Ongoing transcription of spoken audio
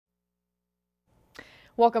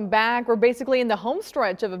Welcome back. We're basically in the home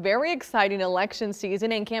stretch of a very exciting election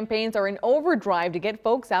season, and campaigns are in overdrive to get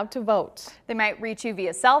folks out to vote. They might reach you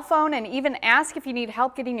via cell phone and even ask if you need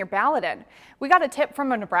help getting your ballot in. We got a tip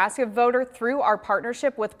from a Nebraska voter through our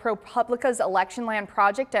partnership with ProPublica's Election Land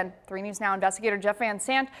Project, and 3 News Now investigator Jeff Van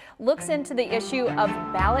Sant looks into the issue of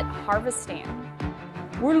ballot harvesting.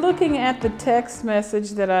 We're looking at the text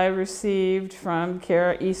message that I received from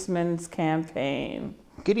Kara Eastman's campaign.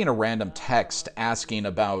 Getting a random text asking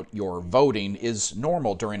about your voting is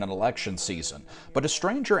normal during an election season, but a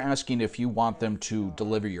stranger asking if you want them to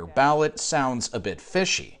deliver your ballot sounds a bit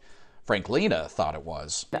fishy. Franklina thought it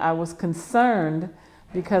was. I was concerned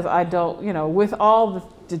because I don't, with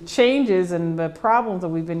all the changes and the problems that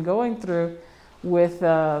we've been going through with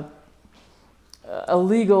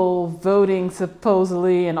illegal voting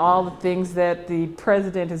supposedly and all the things that the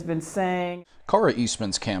president has been saying. Kara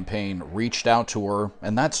Eastman's campaign reached out to her,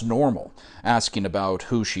 and that's normal, asking about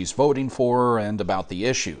who she's voting for and about the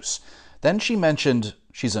issues. Then she mentioned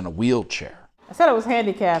she's in a wheelchair. I said I was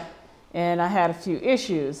handicapped and I had a few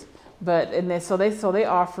issues, so they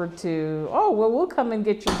offered to, oh, well, we'll come and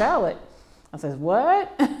get your ballot. I said, what?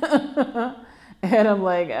 And I'm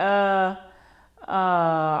like,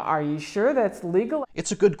 are you sure that's legal?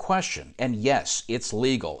 It's a good question, and yes, it's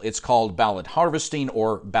legal. It's called ballot harvesting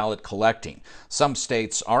or ballot collecting. Some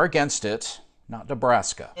states are against it, not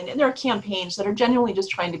Nebraska. And there are campaigns that are genuinely just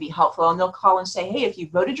trying to be helpful, and they'll call and say, hey, if you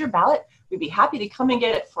voted your ballot, we'd be happy to come and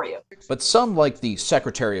get it for you. But some, like the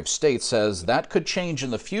Secretary of State, says that could change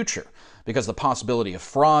in the future because the possibility of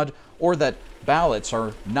fraud or that ballots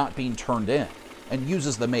are not being turned in, and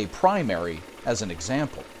uses the May primary as an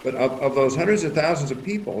example. But of those hundreds of thousands of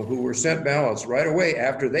people who were sent ballots right away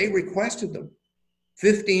after they requested them,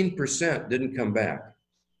 15% didn't come back.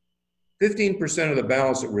 15% of the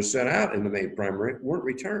ballots that were sent out in the May primary weren't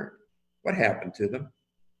returned. What happened to them?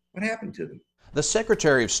 What happened to them? The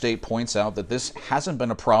Secretary of State points out that this hasn't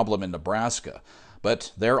been a problem in Nebraska,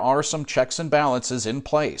 but there are some checks and balances in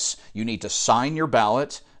place. You need to sign your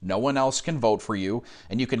ballot, no one else can vote for you,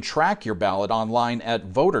 and you can track your ballot online at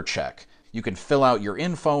VoterCheck. You can fill out your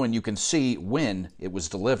info and you can see when it was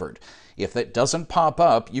delivered. If that doesn't pop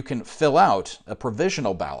up, you can fill out a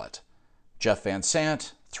provisional ballot. Jeff Van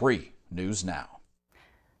Sant, 3 News Now.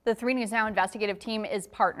 The 3 News Now investigative team is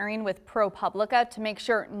partnering with ProPublica to make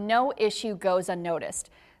sure no issue goes unnoticed.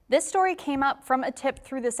 This story came up from a tip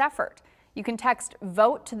through this effort. You can text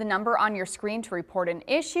VOTE to the number on your screen to report an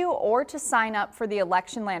issue or to sign up for the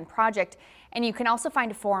Election Land Project, and you can also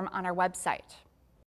find a form on our website.